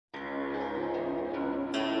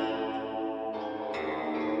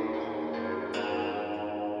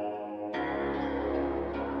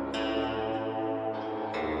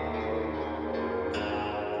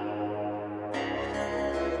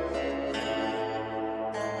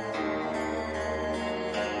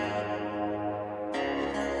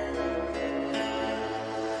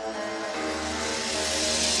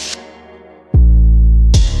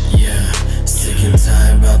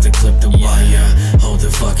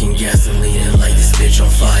gasoline and light this bitch on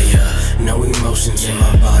fire. No emotions in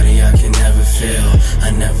my body I can never feel.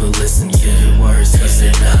 I never listen to your words cause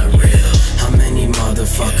they're not real. How many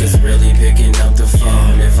motherfuckers really picking up the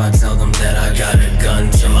phone if I tell them that I got a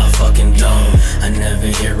gun to my fucking dome? I never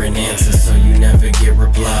hear an answer, so you never get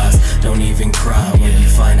replies. Don't even cry when you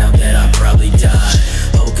find out that I probably died.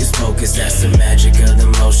 Hocus pocus, that's the magic of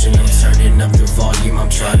the motion. I'm turning up the volume, I'm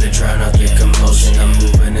trying to drown out the commotion. I'm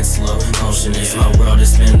moving in slow motion, it's my world that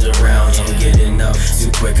spins around. I'm getting up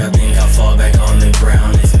too quick, I think I'll fall back on the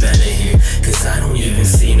ground. It's better here, cause I don't even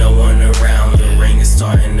see no one around. The rain is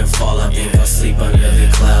starting to fall, I think I'll sleep under the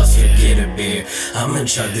clouds. Forget a beer, I'ma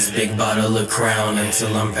chug this big bottle of Crown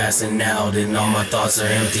until I'm passing out and all my thoughts are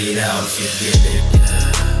emptied out. Forget it,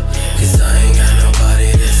 cause I ain't got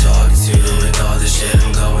nobody to talk to. With all the shit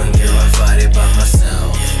I'm going through, I fight it by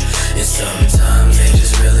myself. And sometimes they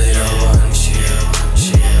just really don't want you,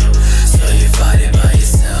 so you fight it by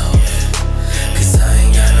yourself. Cause I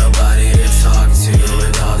ain't got nobody to talk to.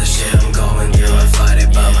 With all the shit I'm going through, I fight it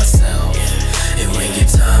by myself. And when your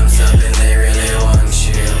time's up and they really want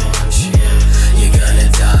you, you're gonna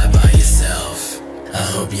die by yourself. I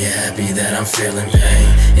hope you're happy that I'm feeling pain,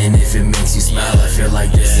 and if it makes you smile, I feel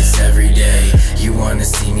like this is every day. You wanna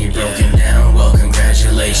see me broken down? Well,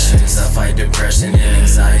 congratulations. I fight depression and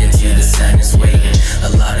anxiety, the sadness waiting.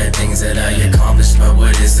 A lot of things that I accomplished, but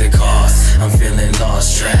what is the cost? I'm feeling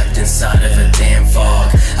lost, trapped inside of a damn fog.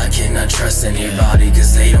 I cannot trust anybody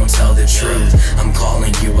cause they don't tell the truth. I'm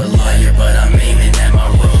calling you a liar, but I'm aiming at my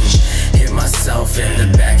room. Hit myself in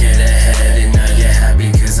the back of the head, and now you're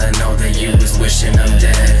happy cause I know that you was wishing I'm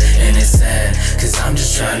dead. And it's sad, cause I'm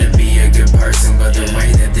just trying to be a good person, but the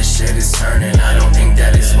way that this shit is turning, I don't think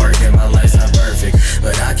that it's working. My life's not perfect,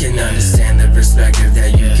 but I can understand the perspective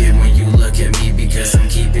that you get when you look at me, because I'm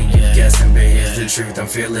keeping you guessing. But here's the truth, I'm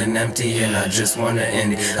feeling empty and I just wanna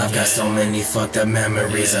end it. I've got so many fucked up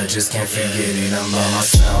memories, I just can't forget it. I'm by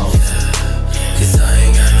myself, cause I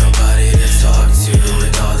ain't got nobody to talk to.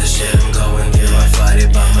 With all the shit I'm going through, I fight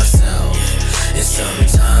it by myself. And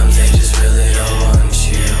sometimes they just really don't want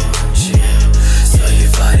you.